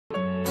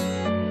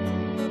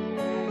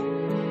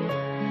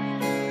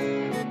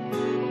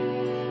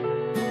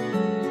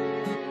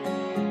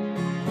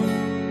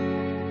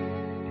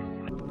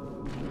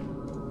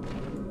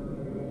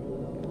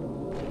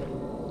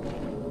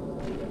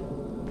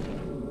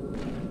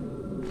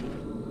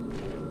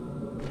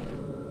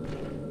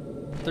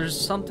There's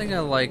something I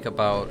like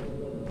about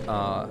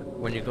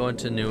when you go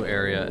into a new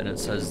area and it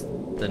says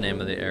the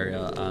name of the area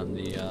on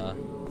the,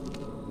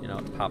 you know,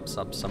 it pops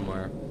up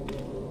somewhere.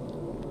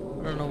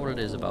 I don't know what it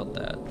is about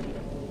that.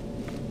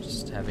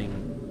 Just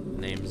having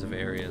names of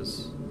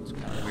areas. It's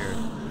kind of weird.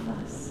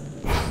 It's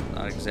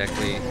not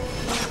exactly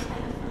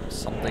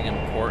something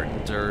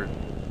important or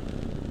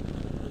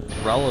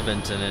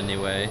relevant in any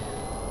way.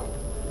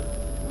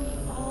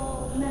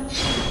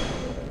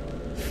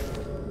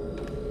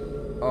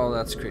 Oh,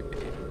 that's creepy.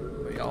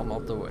 We all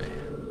melt away.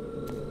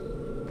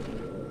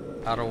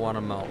 I don't want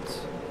to melt.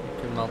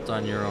 You can melt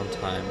on your own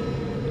time.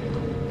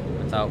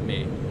 Without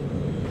me.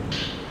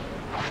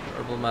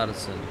 Herbal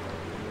medicine.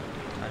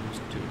 Times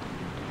 2.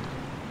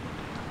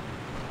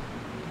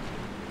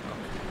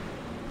 Okay.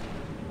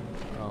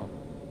 Oh.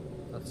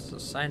 That's a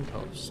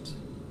signpost.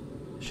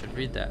 I should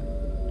read that.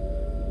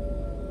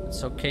 It's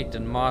so caked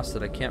in moss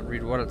that I can't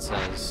read what it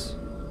says.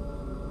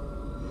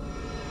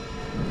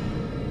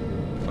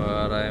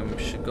 But I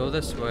should go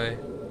this way.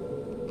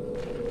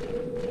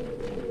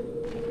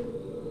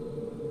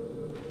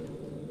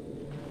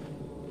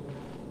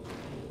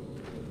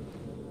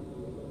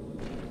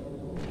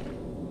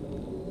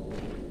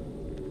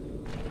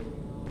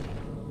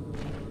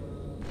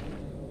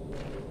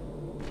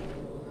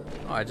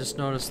 Oh, I just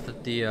noticed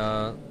that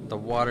the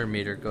water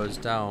meter goes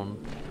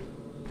down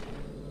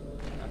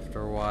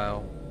after a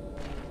while.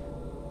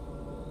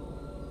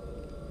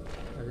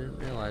 I didn't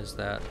realize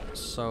that.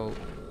 So,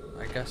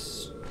 I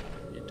guess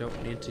you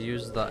don't need to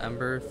use the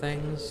ember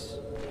things.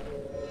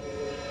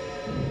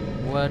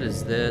 What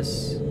is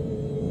this?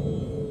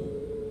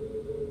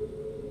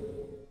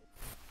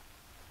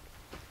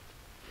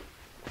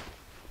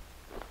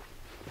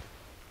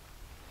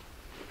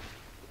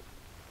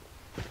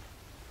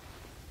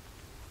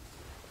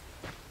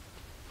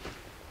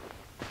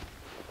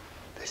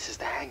 This is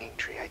the hanging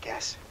tree, I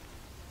guess.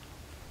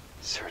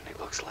 Certainly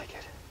looks like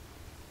it.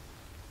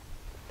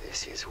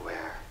 This is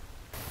where...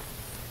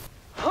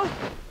 Huh?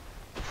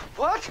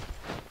 What?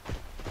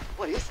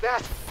 What is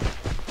that?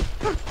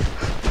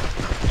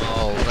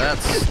 Oh,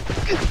 that's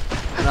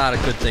not a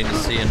good thing to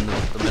see in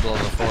the middle of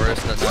the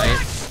forest at night.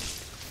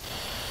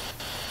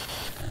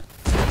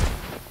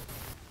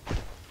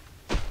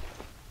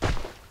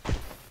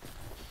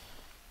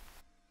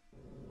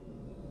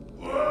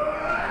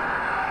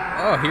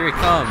 Oh, here he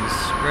comes.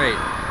 Great.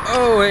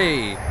 Oh,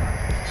 hey!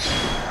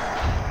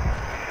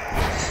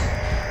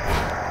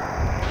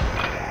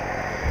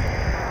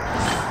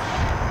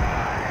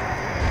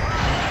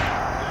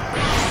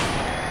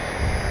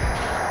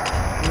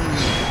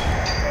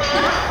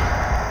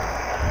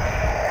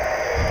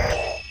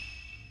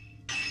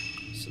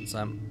 Since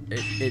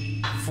it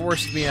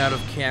forced me out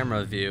of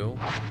camera view,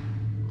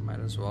 might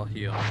as well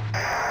heal. There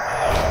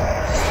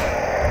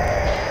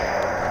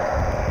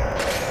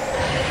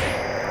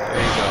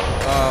you go.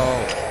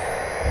 Oh,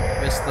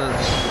 missed the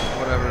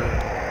whatever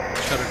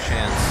shutter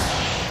chance.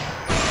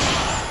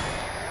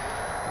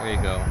 There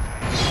you go.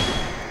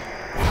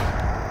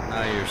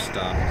 Now you're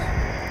stunned.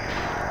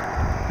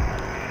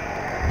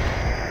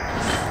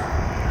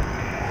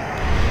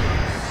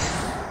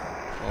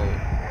 Oh,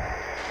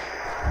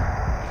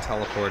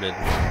 teleported.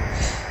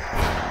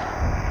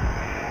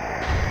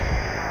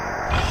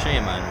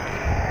 Shame on you.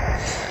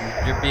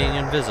 And you're being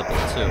invisible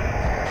too.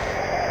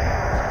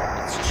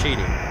 It's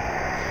cheating.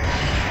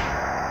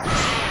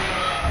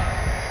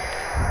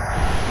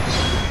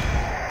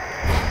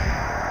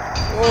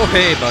 Oh,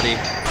 hey, buddy.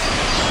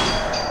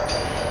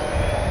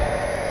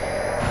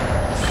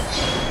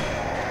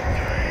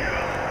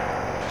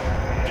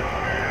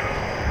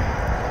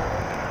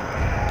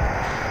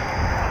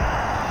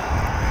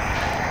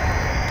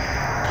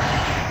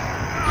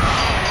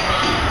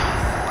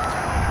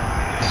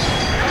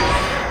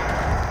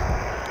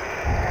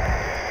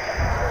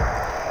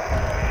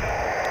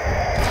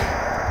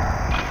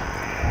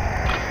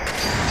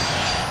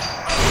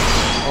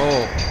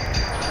 Oh,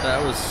 that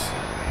was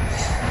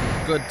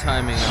good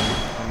timing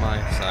on my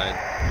side.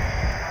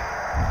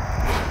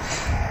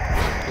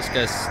 This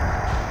guy's...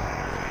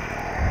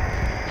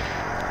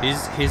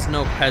 He's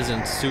no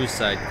peasant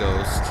suicide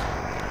ghost.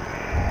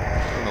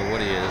 I don't know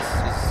what he is.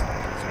 He's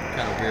some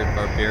kind of weird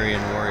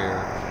barbarian warrior.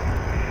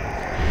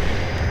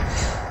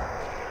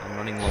 I'm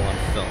running low on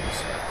film,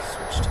 so I have to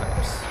switch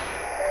types.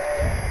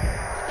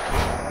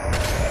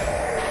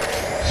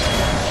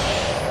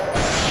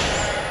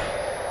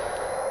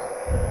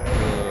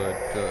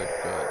 Good.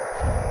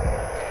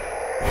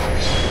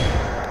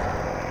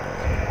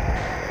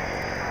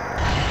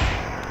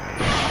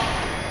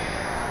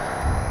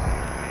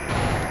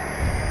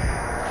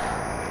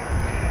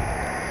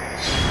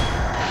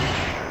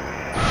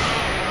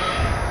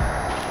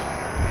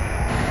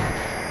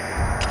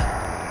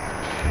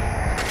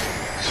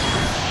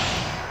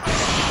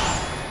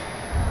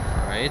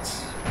 Alright.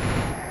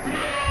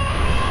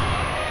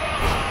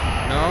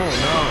 No,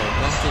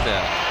 don't do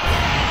that.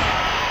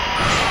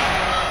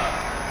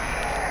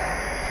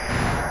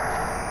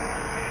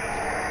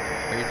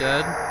 Are you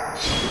dead?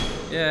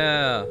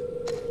 Yeah.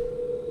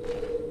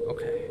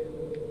 Okay.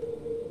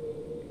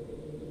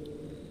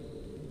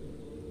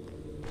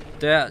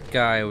 That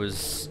guy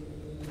was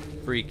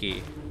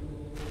freaky.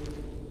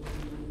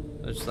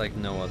 There's like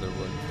no other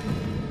would.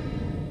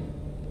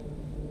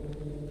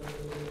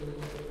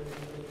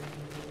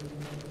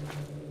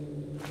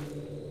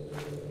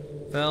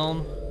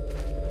 Film.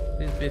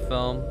 Please be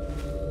film.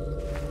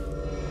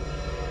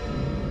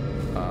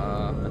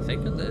 I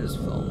think it is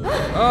film.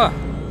 Ah!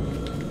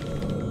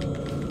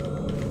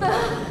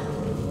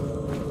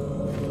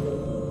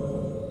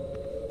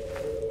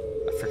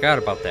 I forgot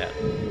about that.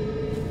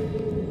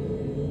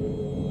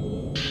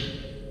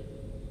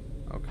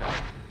 Okay,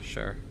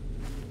 sure.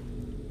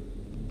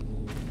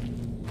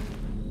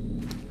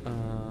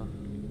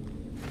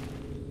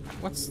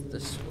 What's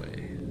this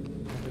way?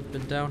 We've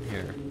been down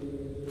here.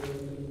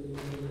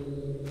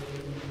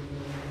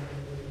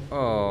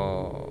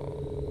 Oh.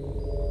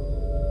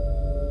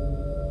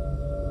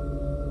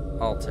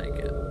 I'll take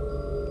it.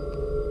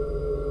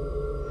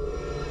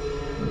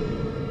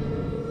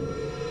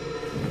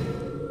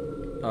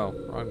 Oh,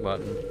 wrong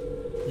button.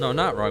 No,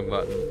 not wrong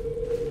button.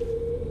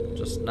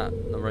 Just not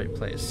in the right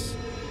place.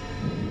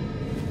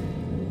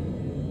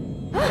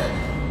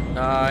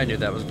 I knew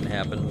that was gonna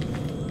happen.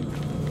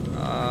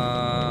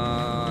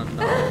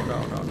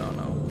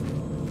 No.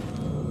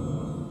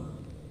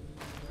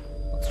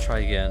 Let's try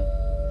again.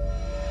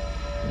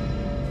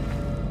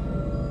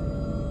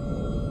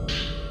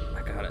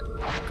 I got it.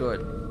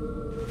 Good.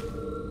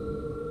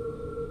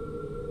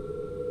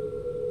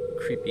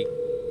 Creepy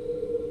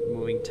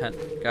moving tent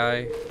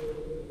guy.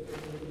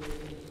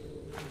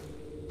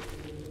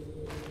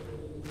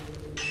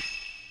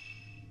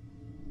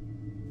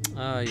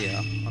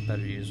 Yeah, I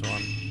better use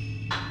one.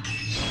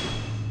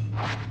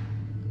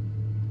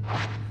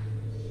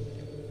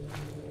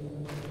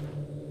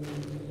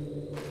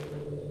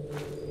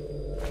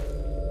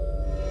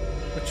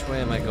 Which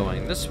way am I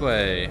going? This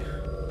way.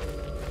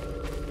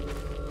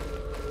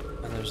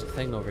 And there's a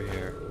thing over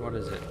here. What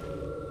is it?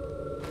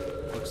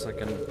 Looks like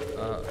a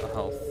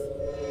health.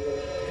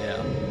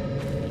 Yeah.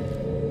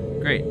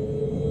 Great.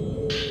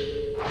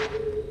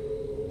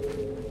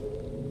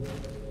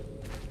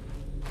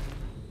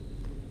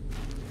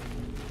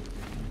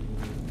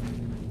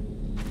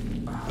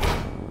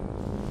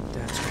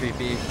 That's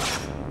creepy.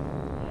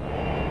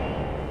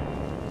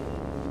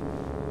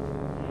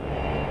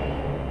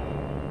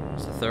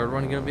 Is the third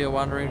one gonna be a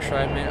wandering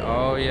shrine man?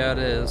 Oh yeah, it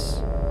is.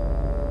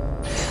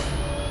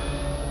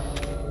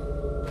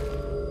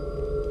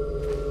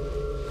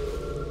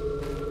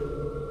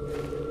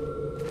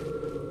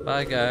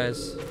 Bye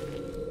guys.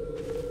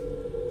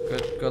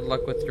 Good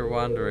luck with your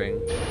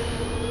wandering.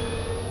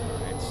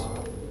 Alright.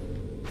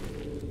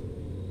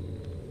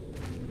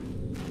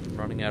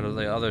 Running out of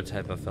the other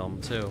type of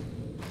film too.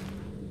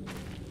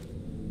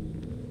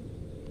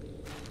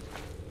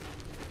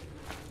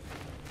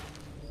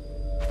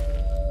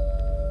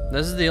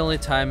 This is the only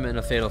time in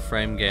a Fatal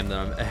Frame game that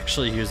I'm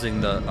actually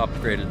using the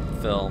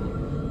upgraded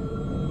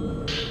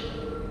film.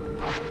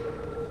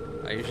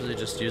 I usually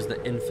just use the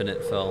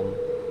infinite film.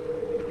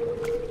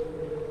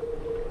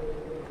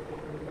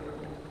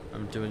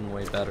 I'm doing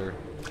way better,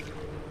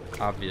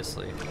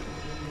 obviously.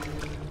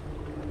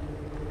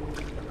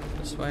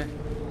 This way?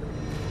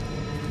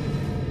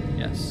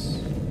 Yes.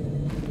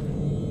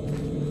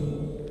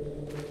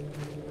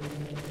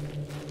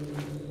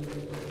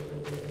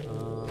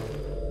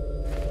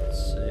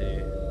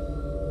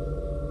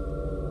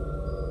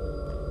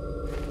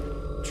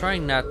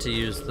 Trying not to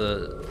use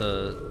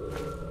the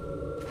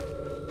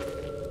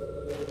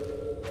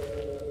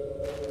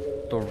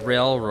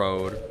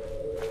railroad,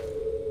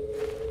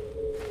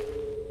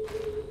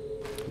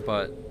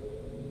 but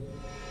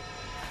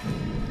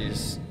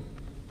this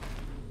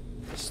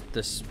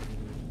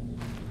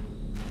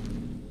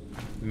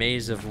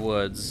maze of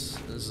woods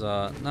is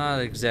not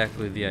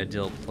exactly the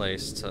ideal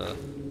place to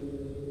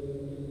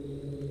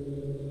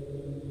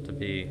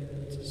be.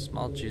 It's a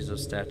small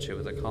Jesus statue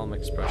with a calm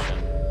expression.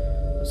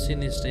 I've seen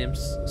these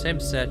same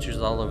statues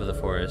all over the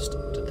forest.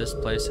 Did this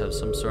place have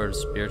some sort of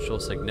spiritual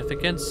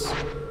significance?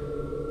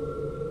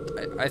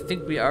 I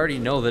think we already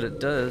know that it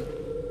does.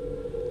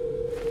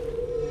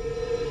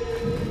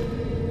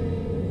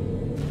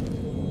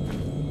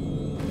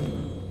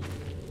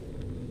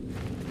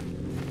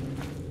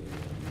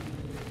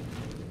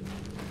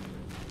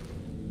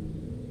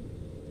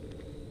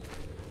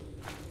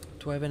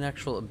 Do I have an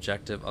actual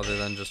objective other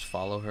than just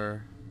follow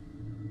her?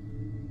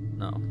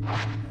 No.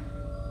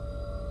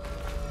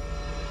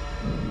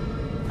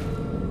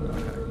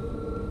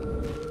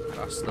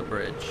 Across the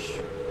bridge.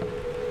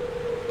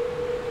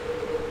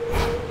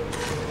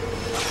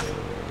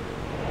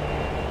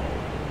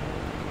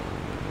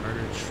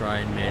 Murdered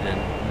Shrine Maiden.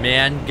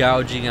 Man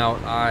gouging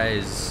out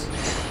eyes.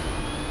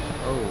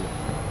 Oh.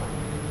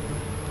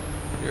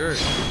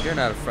 You're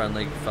not a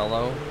friendly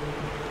fellow.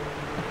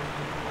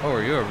 Oh,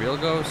 are you a real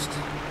ghost?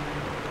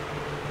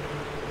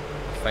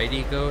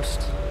 Fighty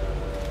ghost?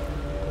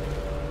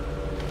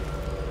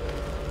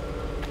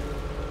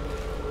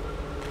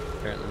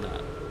 Apparently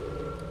not.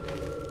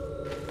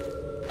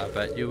 I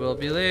bet you will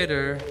be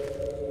later.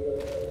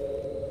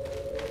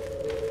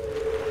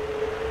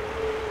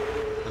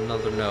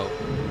 Another note.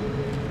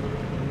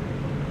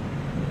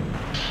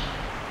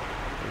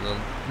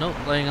 Note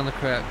laying on the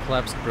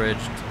collapsed bridge.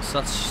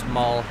 Such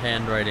small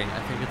handwriting. I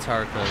think it's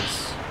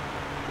Haruka's.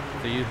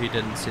 For you, he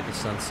didn't see the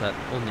sunset.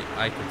 Only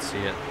I could see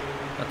it.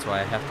 That's why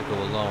I have to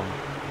go alone.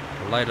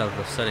 The light of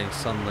the setting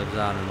sun lives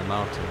on in the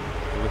mountain.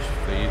 I wish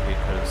for you he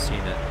could have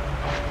seen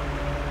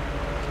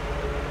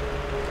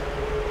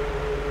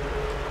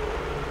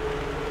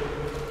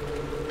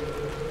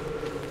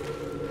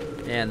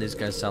it. And these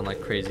guys sound like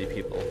crazy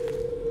people.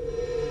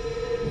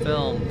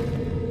 Film.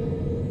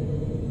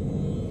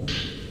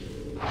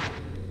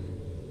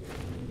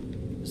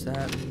 Is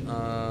that,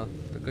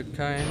 the good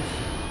kind?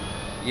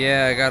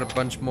 Yeah, I got a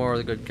bunch more of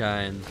the good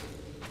kind.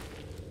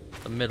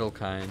 The middle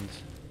kind.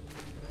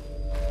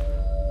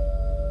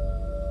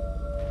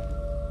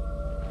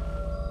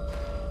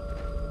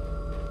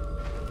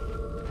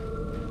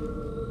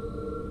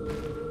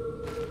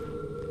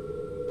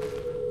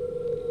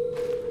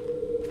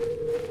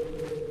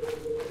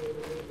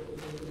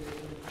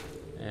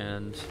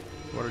 And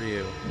what are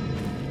you?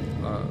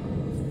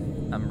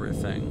 Ember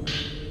thing.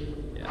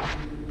 Yeah.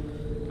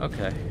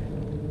 Okay.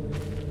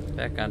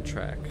 Back on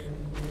track.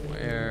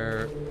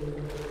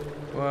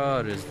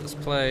 What is this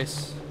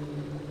place?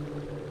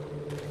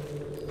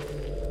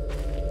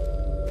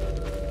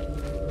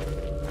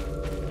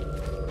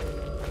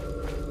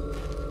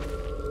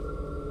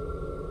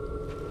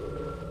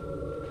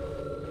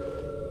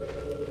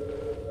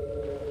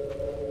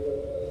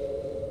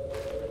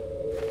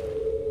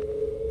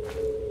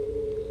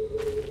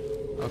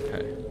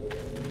 Okay.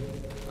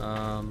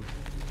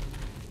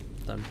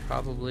 Then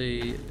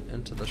probably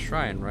into the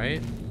shrine,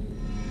 right?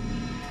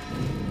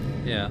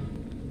 Yeah.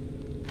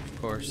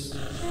 Of course.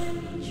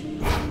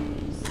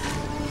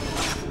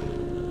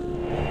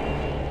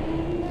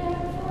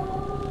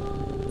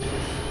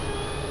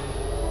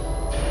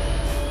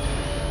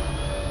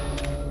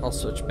 I'll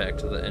switch back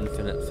to the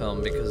infinite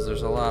film because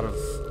there's a lot of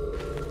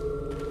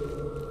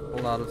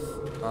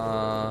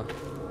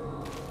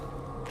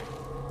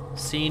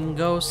scene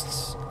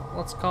ghosts,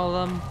 let's call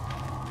them,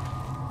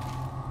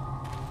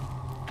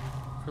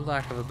 for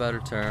lack of a better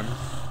term.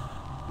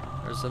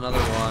 There's another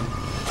one.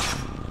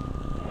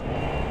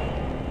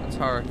 It's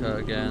Haruka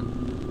again.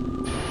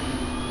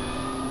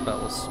 Bet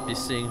we'll be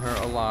seeing her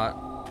a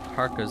lot.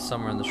 Haruka's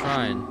somewhere in the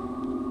shrine.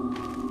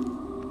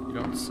 You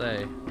don't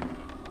say.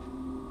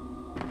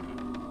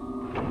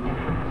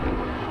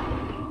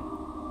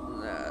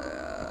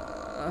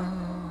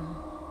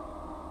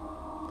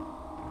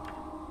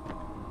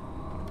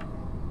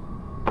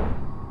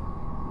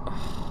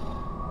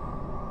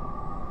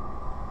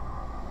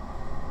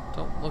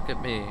 Don't look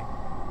at me.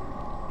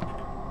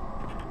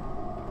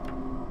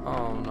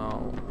 Oh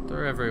no,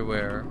 they're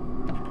everywhere.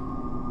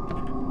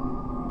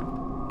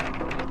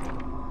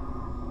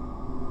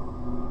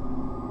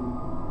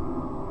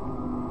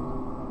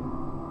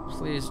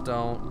 Please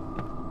don't.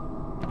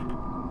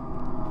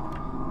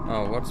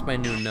 Oh, what's my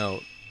new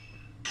note?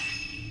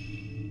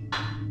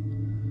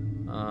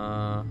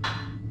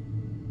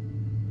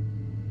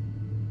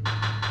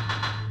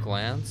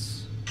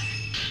 Glance?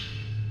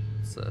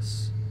 What's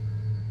this?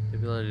 The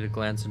ability to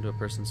glance into a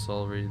person's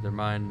soul, read their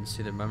mind, and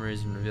see their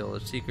memories and reveal their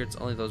secrets.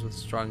 Only those with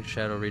strong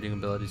shadow reading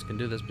abilities can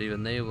do this, but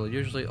even they will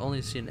usually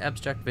only see an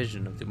abstract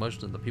vision of the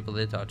emotions of the people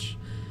they touch.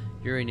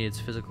 Yuri needs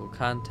physical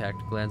contact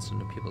to glance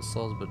into people's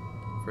souls, but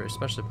for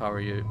especially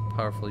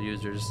powerful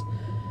users,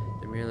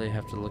 they merely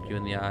have to look you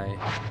in the eye.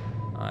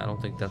 I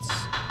don't think that's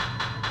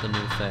the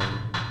new thing.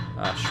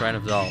 Shrine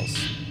of Dolls.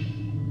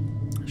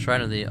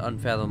 Shrine of the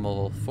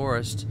Unfathomable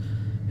Forest,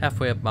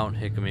 halfway up Mount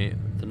Hikami.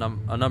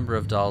 A number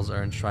of dolls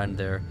are enshrined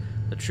there.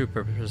 The true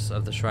purpose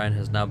of the shrine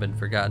has now been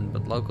forgotten,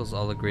 but locals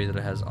all agree that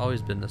it has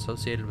always been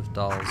associated with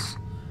dolls.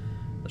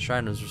 The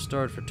shrine was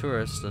restored for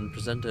tourists and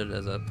presented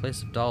as a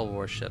place of doll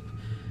worship.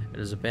 It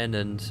was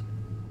abandoned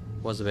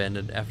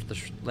after the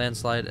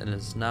landslide and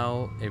is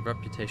now a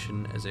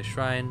reputation as a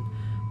shrine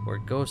where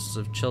ghosts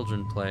of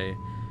children play.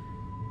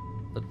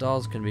 The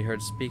dolls can be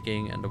heard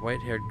speaking, and a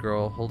white-haired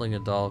girl holding a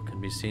doll can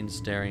be seen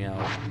staring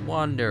out.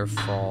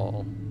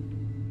 Wonderful!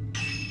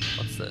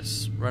 What's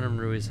this? Ren and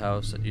Rui's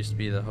house. It used to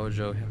be the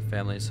Hojo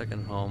family's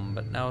second home,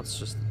 but now it's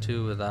just the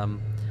two of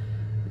them.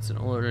 It's an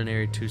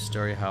ordinary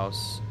two-story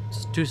house.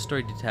 It's a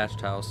two-story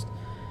detached house.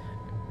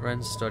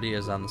 Ren's study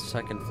is on the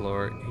second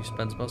floor. He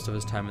spends most of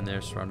his time in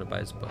there surrounded by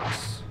his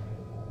books.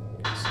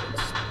 Okay, so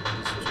these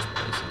are just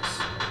places.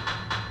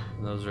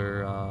 And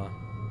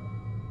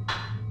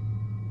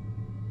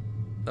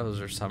those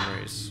are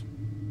summaries.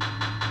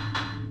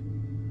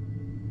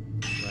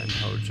 Ren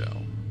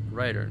Hojo.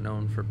 Writer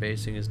known for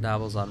basing his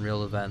novels on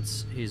real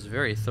events. He's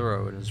very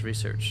thorough in his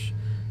research.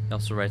 He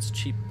also writes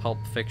cheap pulp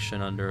fiction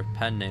under a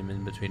pen name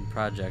in between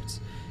projects.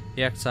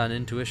 He acts on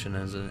intuition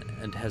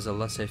and has a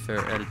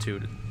laissez-faire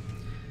attitude.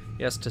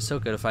 He asked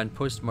Hisoka to find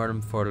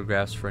post-mortem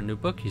photographs for a new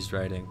book he's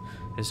writing.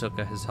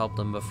 Hisoka has helped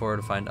him before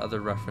to find other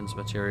reference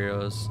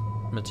materials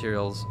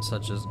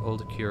such as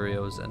old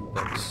curios and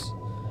books.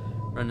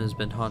 Ren has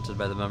been haunted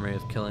by the memory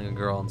of killing a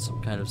girl in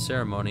some kind of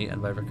ceremony and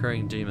by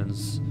recurring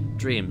dreams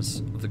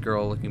of the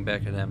girl looking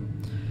back at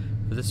him.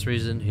 For this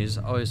reason, he's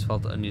always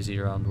felt uneasy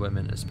around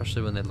women,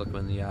 especially when they look him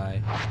in the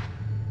eye.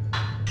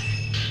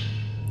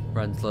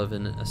 Ren's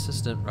live-in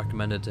assistant,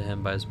 recommended to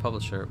him by his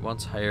publisher.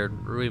 Once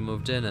hired, Rui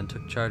moved in and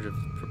took charge of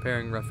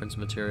preparing reference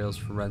materials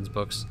for Ren's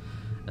books,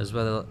 as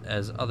well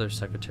as other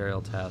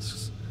secretarial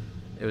tasks.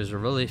 It was a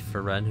relief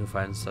for Ren, who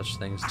finds such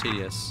things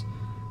tedious.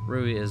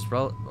 Rui is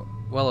well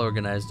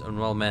organized and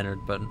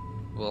well-mannered, but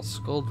will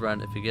scold Ren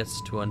if he gets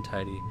too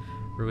untidy.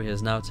 Rui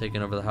has now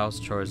taken over the house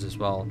chores as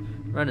well.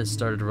 Ren has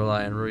started to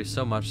rely on Rui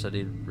so much that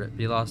he'd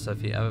be lost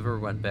if he ever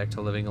went back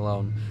to living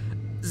alone.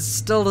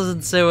 Still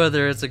doesn't say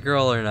whether it's a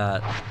girl or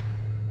not.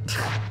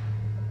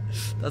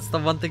 That's the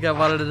one thing I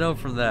wanted to know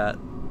from that.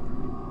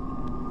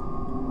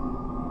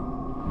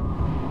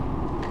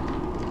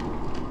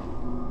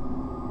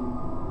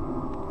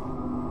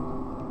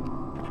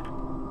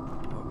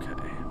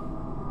 Okay.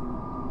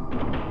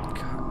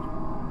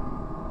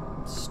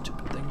 God.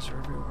 Stupid things are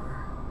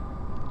everywhere.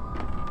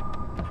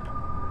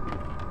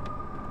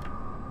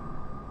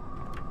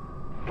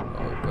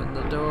 Open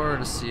the door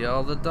to see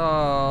all the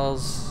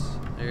dolls.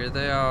 Here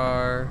they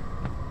are.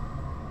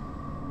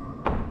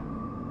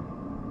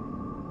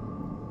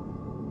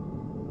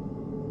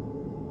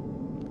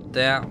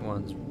 That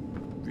one's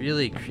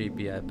really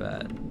creepy, I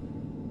bet.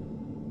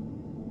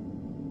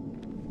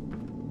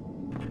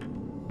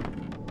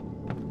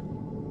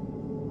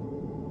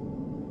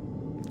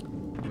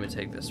 Let me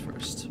take this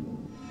first.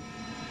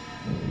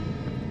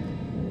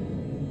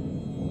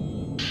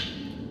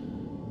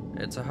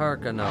 It's a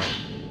Haruka note.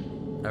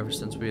 Ever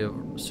since we have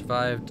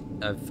survived,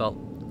 I've felt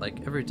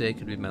like every day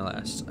could be my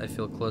last. I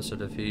feel closer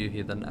to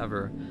Fuyuhi than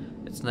ever.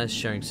 It's nice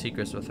sharing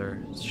secrets with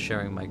her,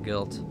 sharing my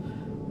guilt.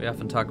 We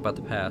often talk about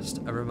the past.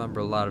 I remember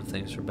a lot of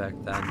things from back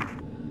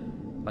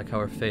then. Like how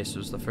her face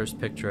was the first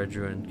picture I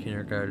drew in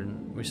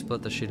kindergarten. We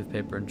split the sheet of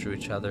paper and drew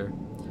each other.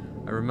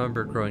 I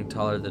remember growing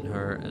taller than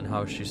her and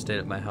how she stayed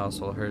at my house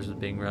while hers was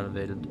being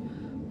renovated.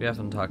 We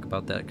often talk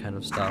about that kind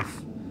of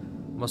stuff.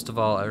 Most of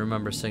all, I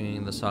remember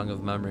singing the Song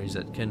of Memories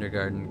at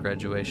kindergarten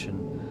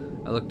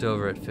graduation. I looked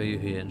over at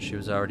Fuyuhi and she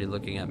was already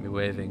looking at me,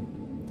 waving.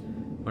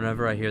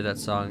 Whenever I hear that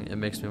song, it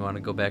makes me want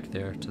to go back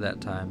there, to that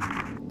time.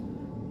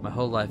 My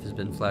whole life has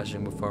been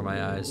flashing before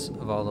my eyes.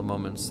 Of all the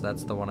moments,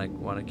 that's the one I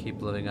want to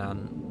keep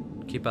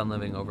on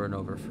living over and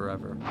over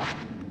forever.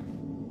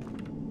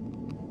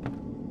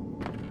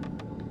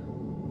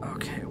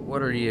 Okay,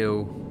 what are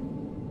you?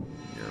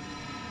 You're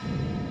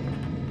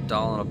a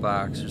doll in a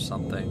box or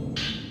something.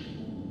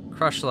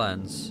 Crush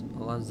lens.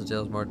 A lens that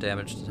deals more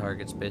damage to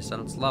targets based on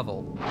its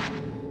level.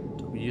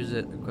 Use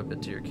it, equip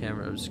it to your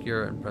camera,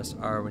 obscure it, and press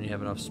R when you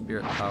have enough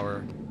spirit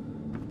power.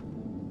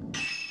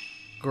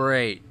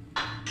 Great.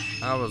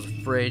 I was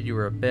afraid you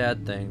were a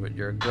bad thing, but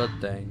you're a good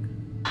thing.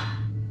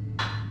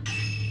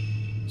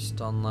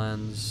 Stun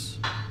lens.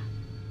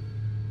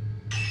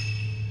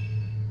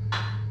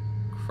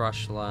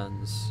 Crush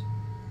lens.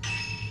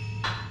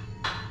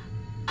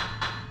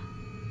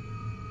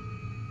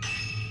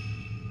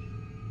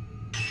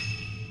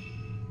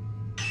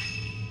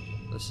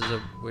 This is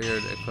a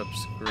weird equip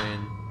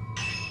screen.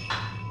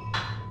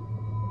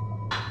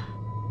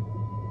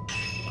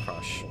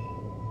 Crush.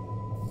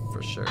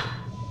 For sure.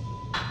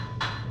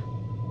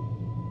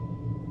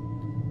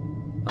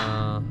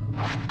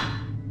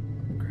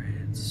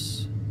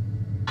 Upgrades.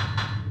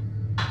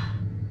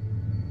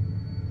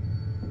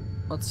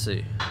 Let's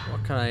see.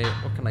 What can I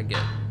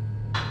get?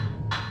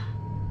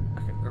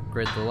 I can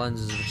upgrade the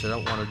lenses, which I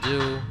don't want to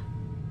do.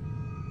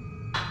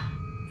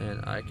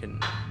 And I can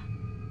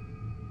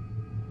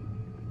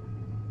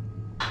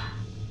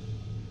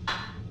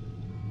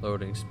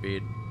loading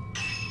speed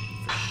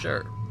for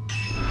sure.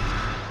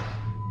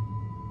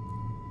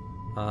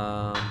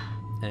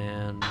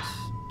 And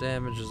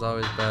damage is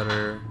always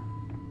better.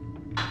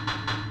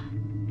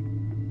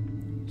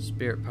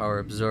 Spirit power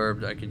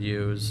absorbed I could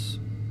use.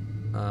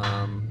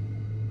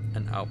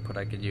 And output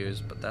I could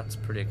use, but that's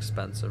pretty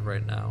expensive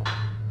right now.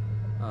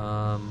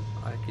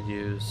 I could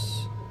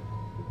use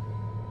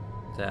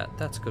that.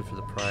 That's good for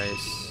the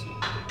price.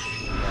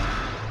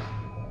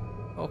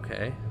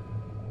 Okay.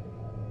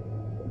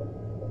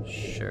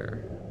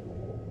 Sure.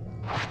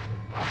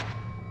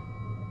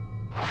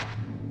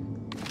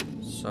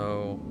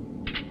 So,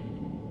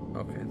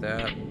 okay,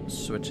 that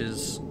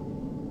switches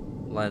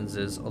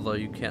lenses, although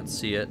you can't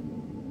see it.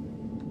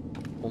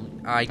 Only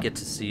I get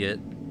to see it.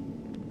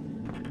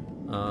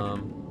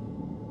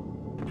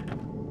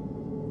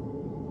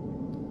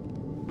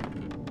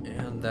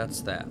 And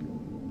that's that.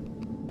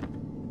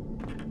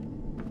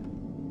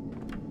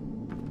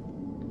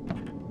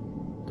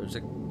 There's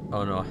a...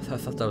 Oh no, I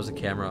thought that was a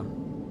camera.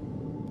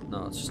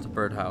 No, it's just a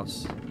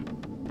birdhouse.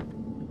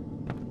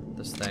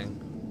 This thing.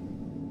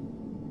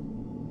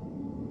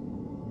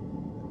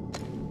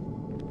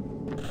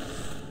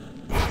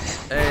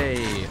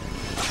 Hey!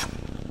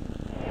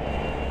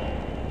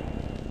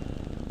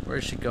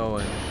 Where's she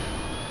going?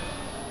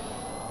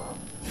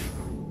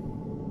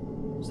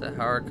 Is that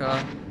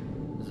Haruka?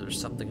 Is there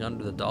something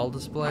under the doll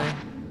display?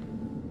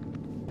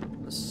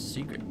 A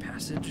secret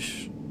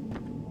passage?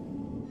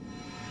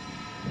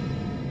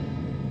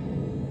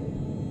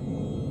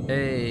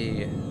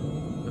 Hey,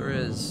 there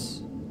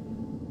is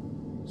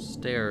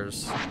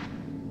stairs.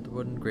 The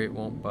wooden grate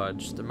won't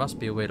budge. There must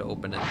be a way to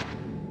open it.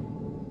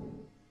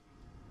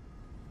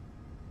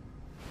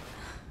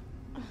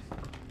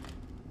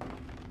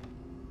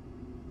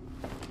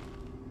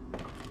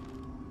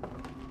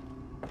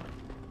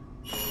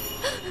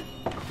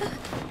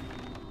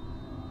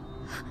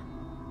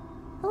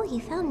 Oh, you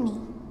found me.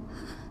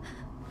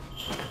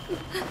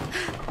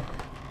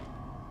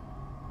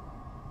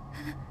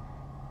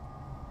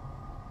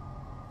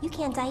 You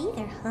can't die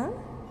either, huh?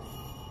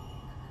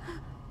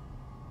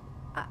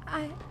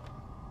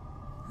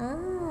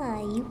 Ah,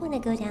 you want to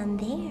go down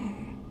there.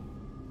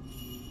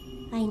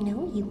 I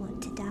know you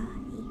want to die.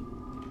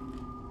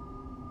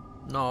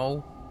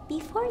 No.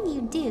 Before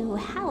you do,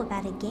 how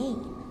about a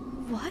game?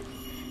 What?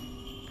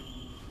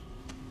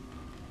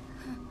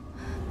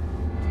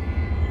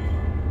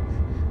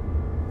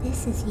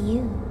 This is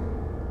you.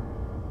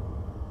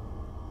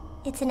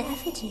 It's an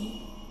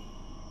effigy.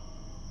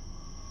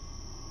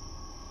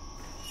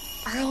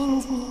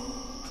 Find me,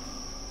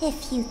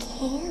 if you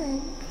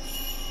can.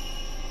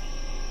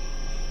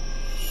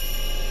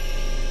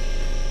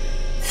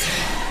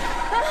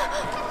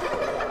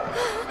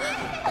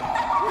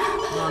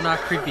 No, not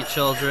creepy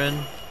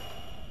children.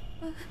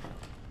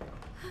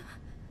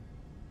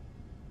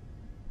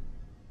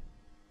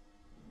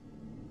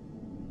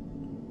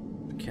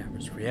 The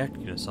camera's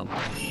reacting to something.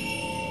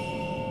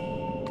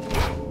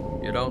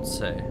 You don't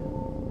say.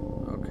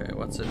 Okay,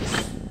 what's it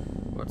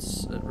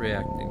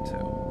reacting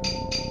to?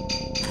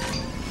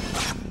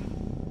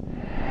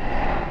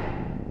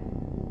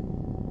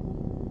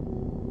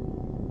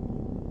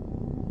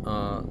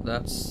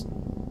 That's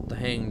the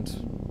hanged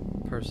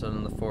person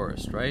in the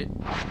forest, right?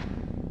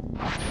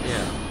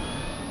 Yeah.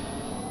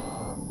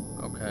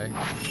 Okay.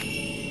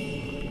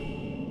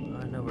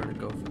 I know where to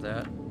go for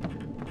that.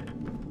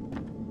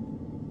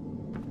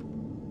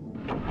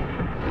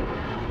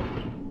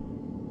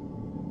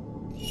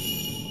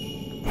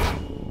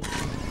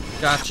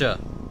 Gotcha!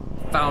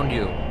 Found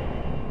you!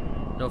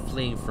 No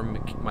fleeing from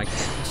my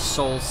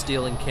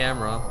soul-stealing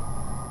camera.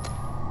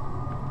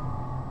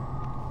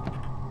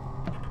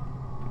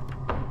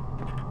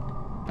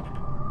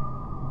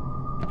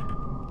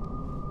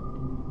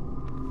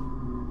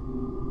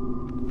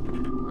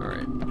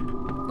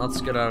 Let's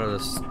get out of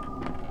this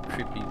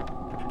creepy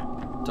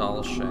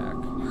doll shack.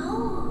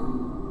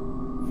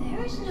 No,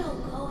 there's no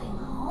going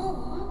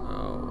home.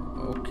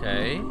 Oh,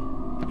 okay.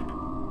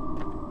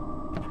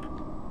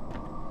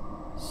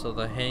 So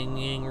the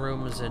hanging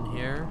room is in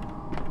here.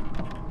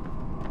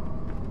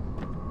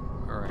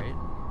 Alright.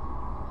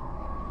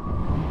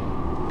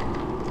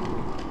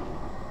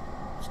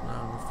 It's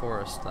not in the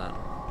forest then.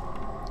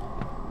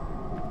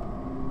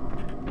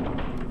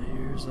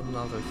 Here's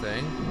another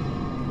thing.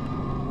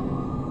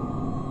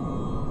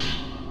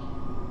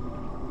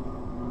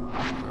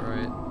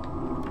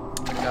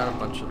 Got a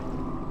bunch of...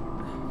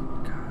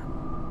 God.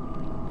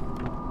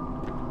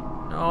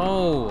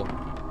 No!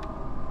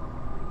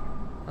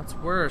 That's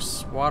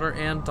worse. Water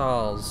and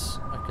dolls.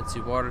 I could see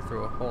water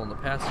through a hole in the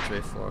passageway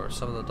floor.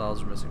 Some of the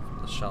dolls are missing from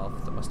the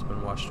shelf. That must have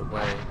been washed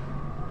away.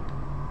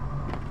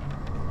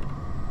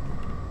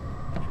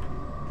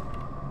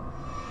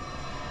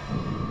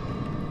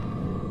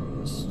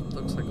 This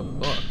looks like a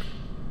book.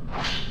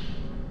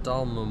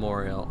 Doll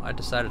Memorial. I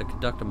decided to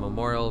conduct a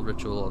memorial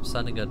ritual of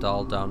sending a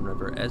doll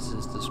downriver, as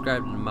is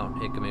described in Mount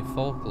Hikame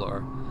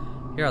folklore.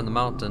 Here on the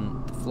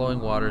mountain, the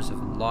flowing waters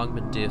have long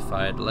been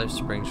deified. Life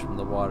springs from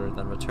the water,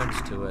 then returns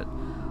to it.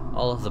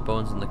 All of the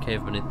bones in the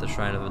cave beneath the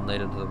shrine have been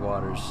laid into the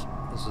waters.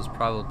 This is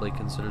probably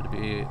considered to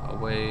be a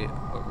way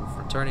of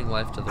returning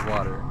life to the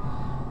water.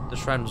 The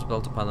shrine was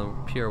built upon the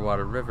pure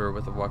water river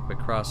with a walkway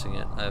crossing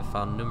it. I have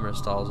found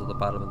numerous dolls at the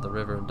bottom of the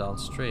river and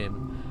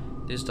downstream.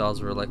 These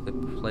dolls were likely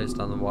placed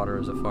on the water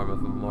as a form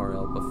of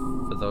memorial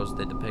for those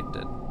they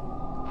depicted.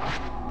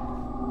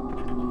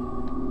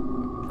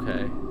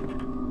 Okay.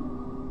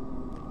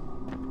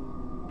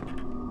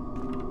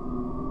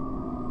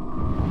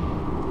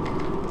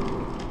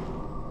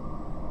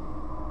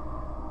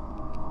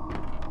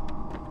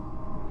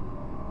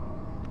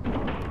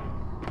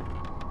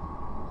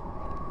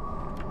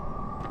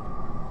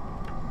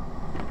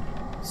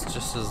 It's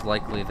just as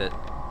likely that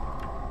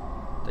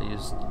they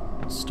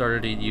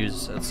started to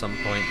use at some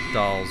point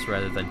dolls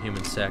rather than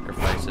human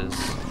sacrifices.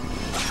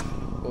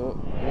 Oh,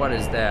 what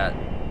is that?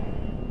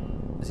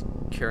 Is he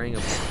carrying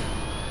a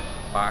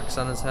box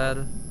on his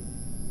head?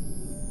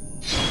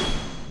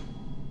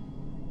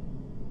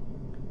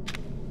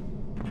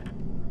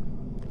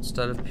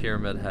 Instead of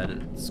pyramid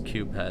head, it's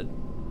cube head.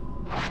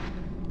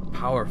 A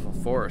powerful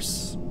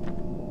force.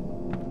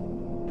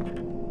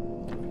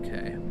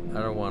 Okay,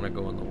 I don't want to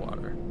go in the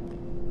water.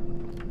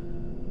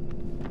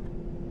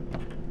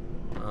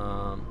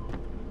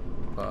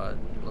 But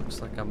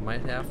looks like I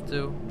might have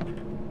to.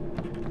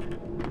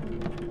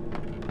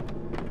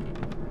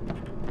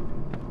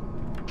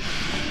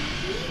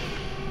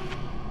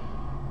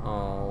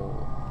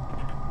 Oh.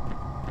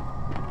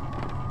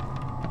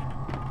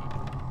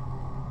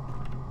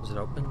 Is it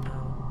open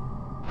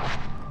now?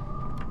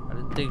 I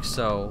didn't think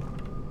so.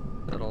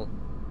 Little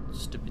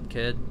stupid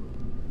kid.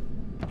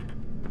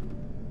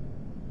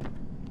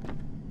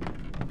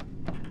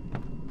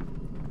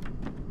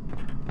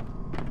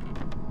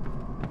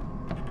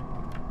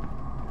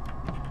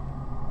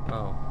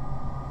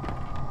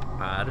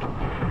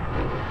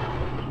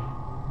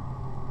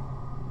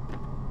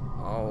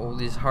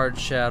 these hard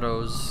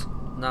shadows,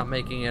 not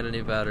making it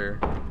any better.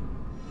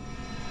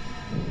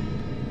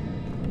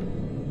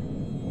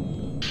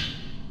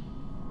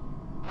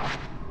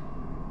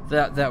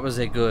 That was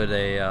a good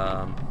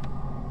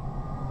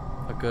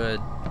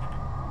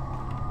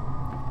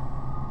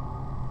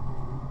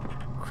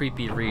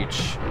creepy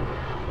reach.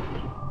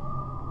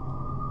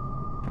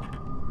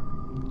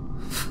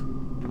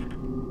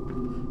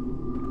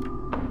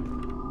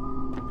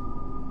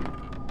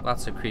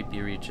 Lots of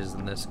creepy reaches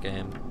in this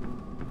game.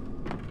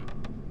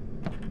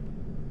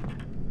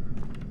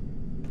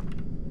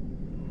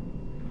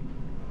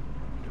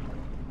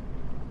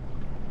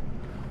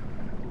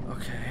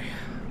 Okay.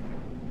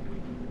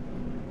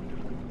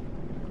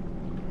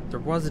 There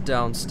was a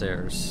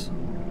downstairs,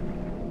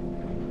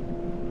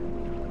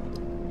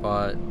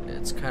 but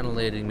it's kind of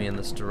leading me in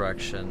this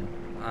direction.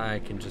 I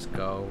can just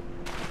go.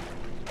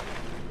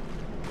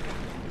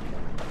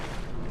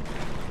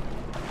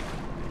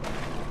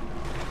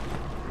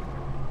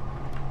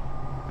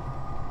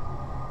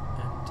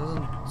 It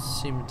doesn't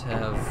seem to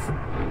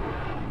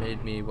have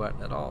made me wet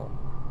at all.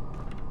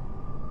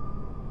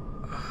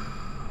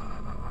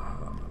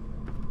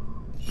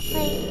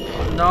 Wait.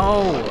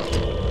 No!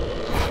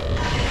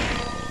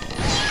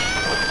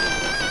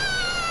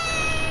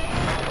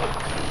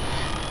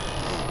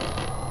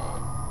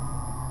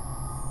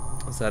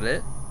 Is that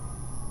it?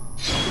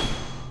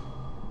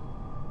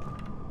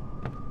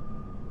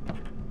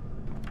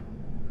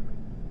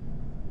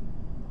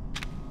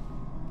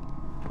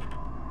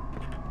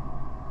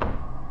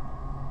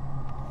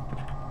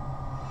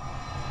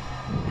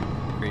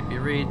 Creepy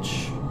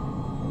reach.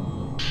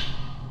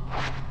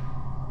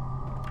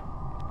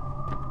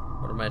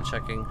 What am I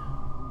checking?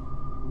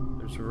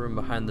 There's a room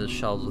behind the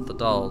shelves with the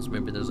dolls.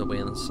 Maybe there's a way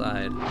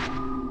inside.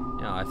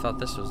 Yeah, I thought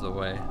this was the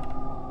way.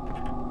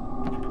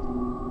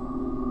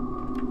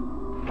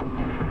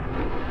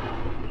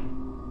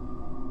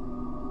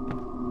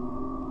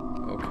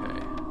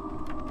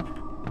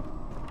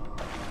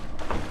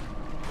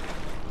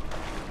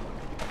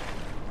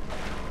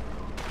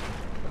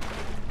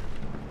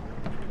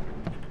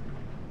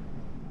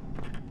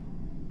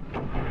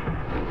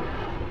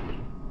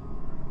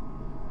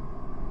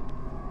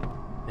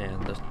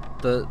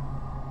 Oh,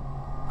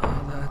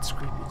 that's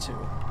creepy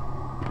too.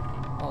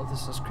 All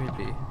this is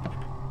creepy.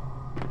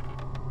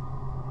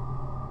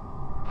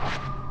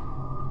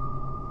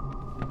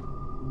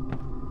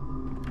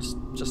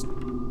 Just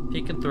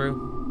peeking through.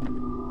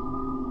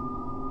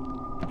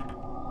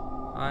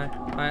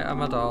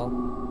 I'm a doll.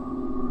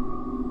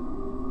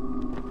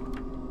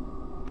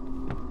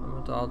 I'm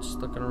a doll just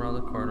looking around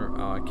the corner.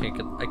 Oh, I can't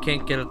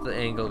get at the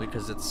angle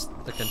because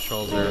the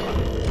controls are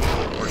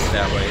working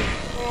that way.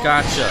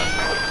 Gotcha.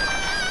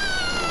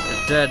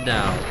 Dead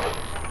now.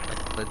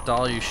 The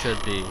doll you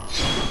should be.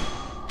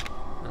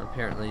 And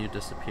apparently you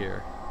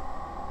disappear.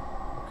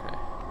 Okay.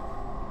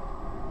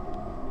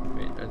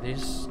 Wait, are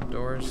these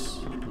doors?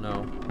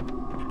 No.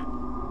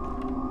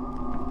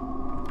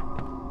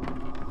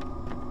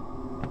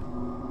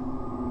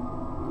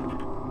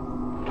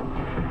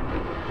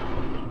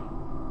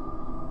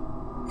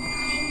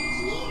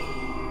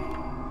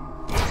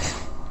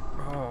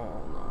 Oh no,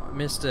 I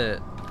missed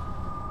it.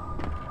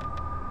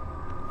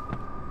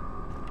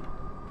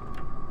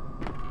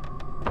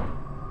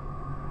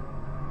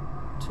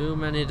 Too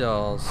many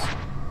dolls.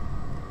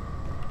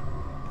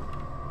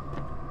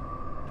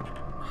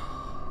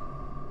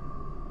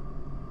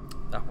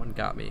 That one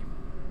got me.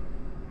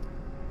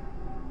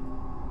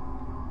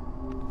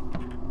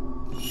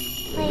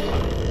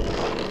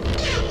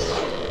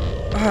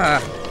 Ah.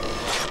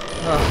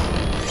 Oh.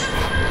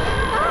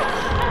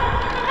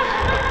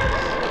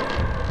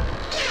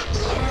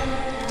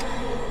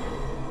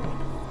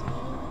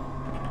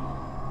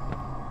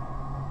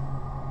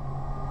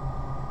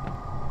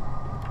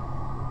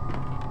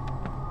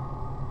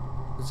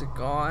 Is it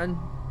gone?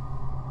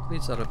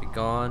 Please let it be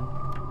gone.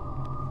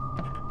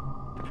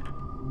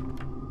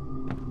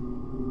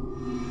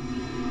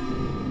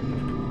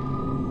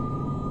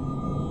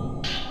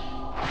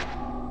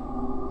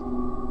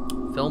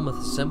 Film with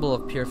a symbol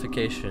of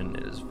purification.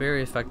 It is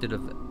very effective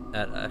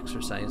at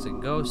exorcising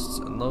ghosts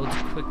and loads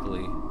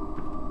quickly.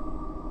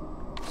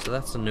 So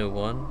that's a new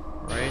one,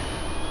 right?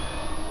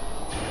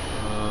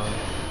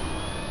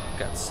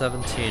 Got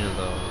 17 of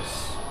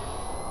those.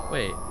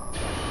 Wait.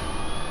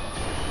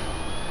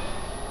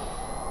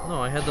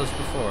 No, I had those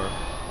before.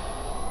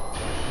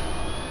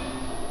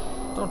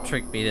 Don't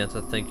trick me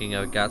into thinking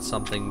I've got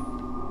something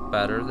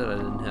better that I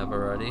didn't have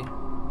already.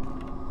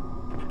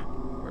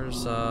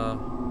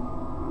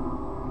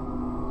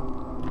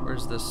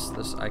 Where's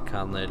this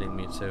icon leading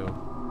me to?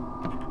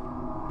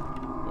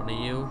 One of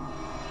you?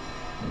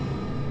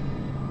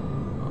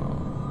 Oh.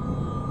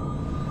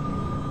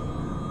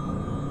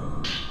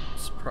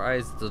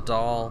 Surprise the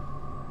doll.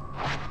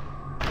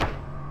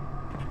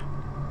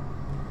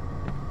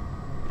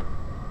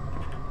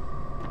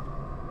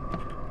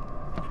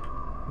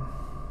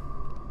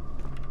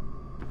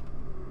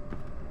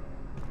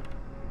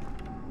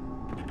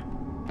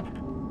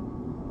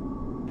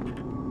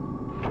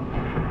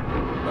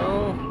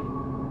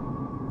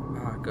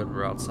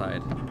 we're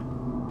outside.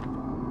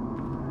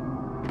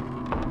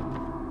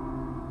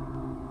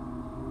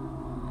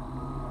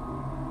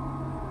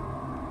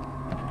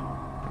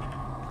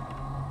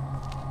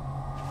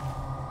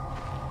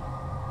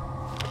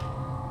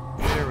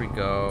 There we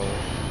go.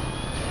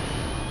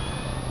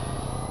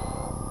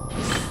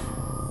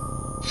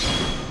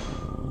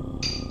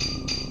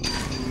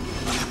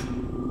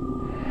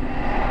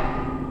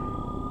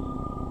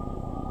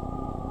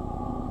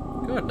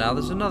 Good, now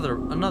there's another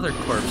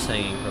corpse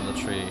hanging from the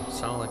tree.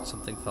 Sounded like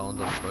something fell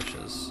into the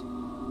bushes.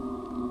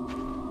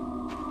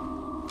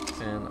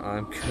 And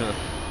I'm gonna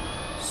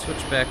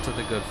switch back to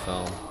the good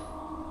film.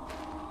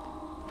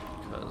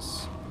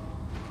 Because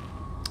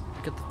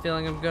I get the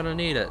feeling I'm gonna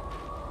need it.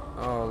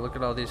 Oh, look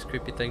at all these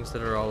creepy things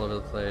that are all over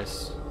the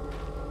place.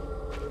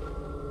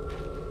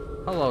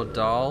 Hello,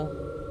 doll.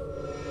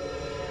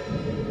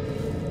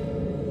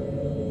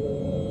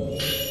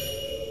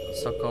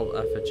 So-called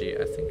effigy.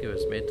 I think it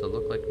was made to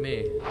look like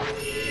me.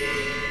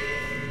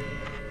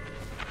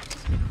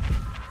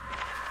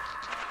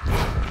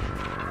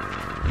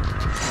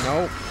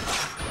 Nope.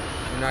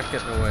 You're not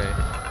getting away.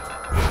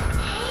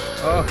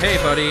 Oh, hey,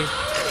 buddy. Oh.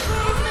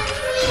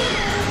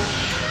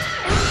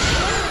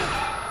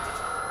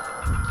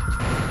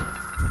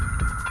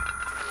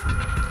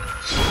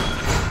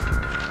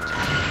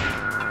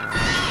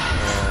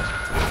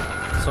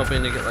 I was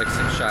hoping to get like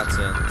 6 shots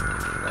in.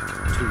 Like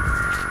 2.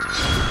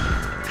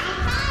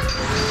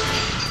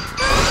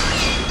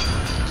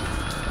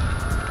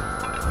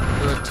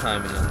 Good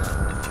timing on that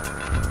one.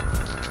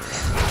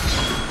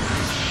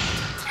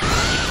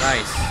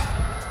 Nice.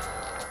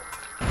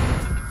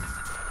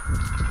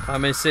 I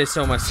may say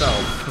so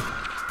myself.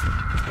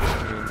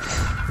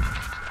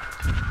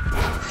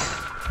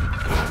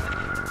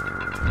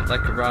 I'd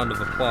like a round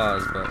of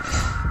applause, but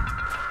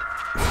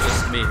it's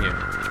just me here.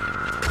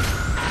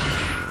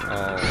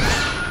 Oh.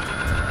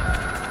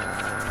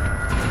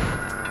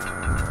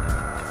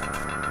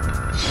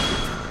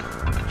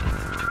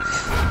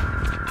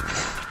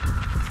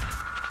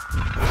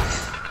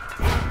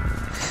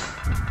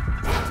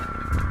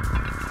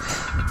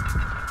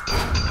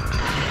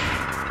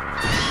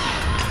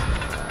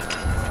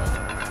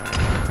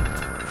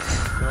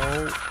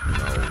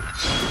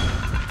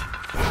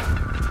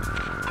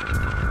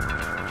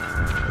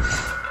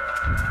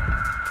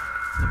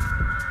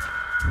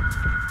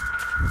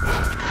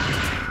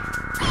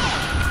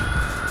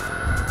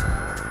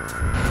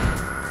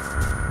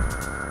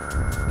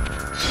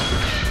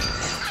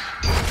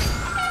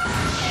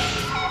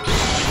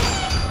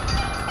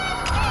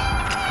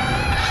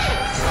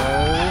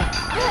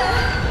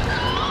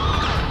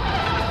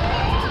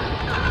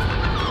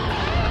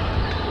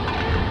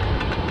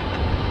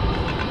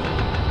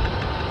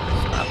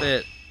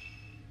 It.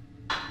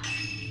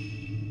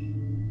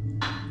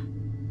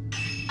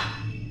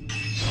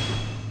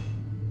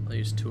 I'll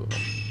use 2 of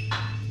them.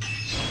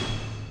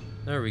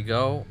 There we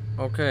go.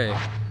 Okay.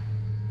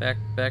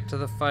 Back to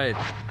the fight,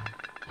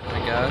 I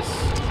guess.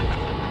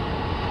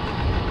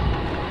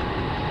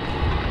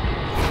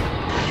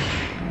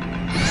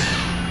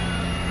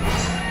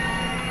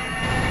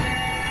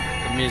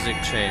 The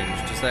music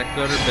changed. Is that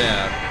good or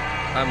bad?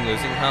 I'm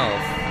losing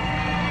health.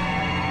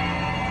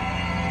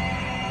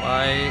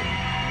 Why?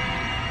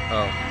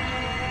 Oh.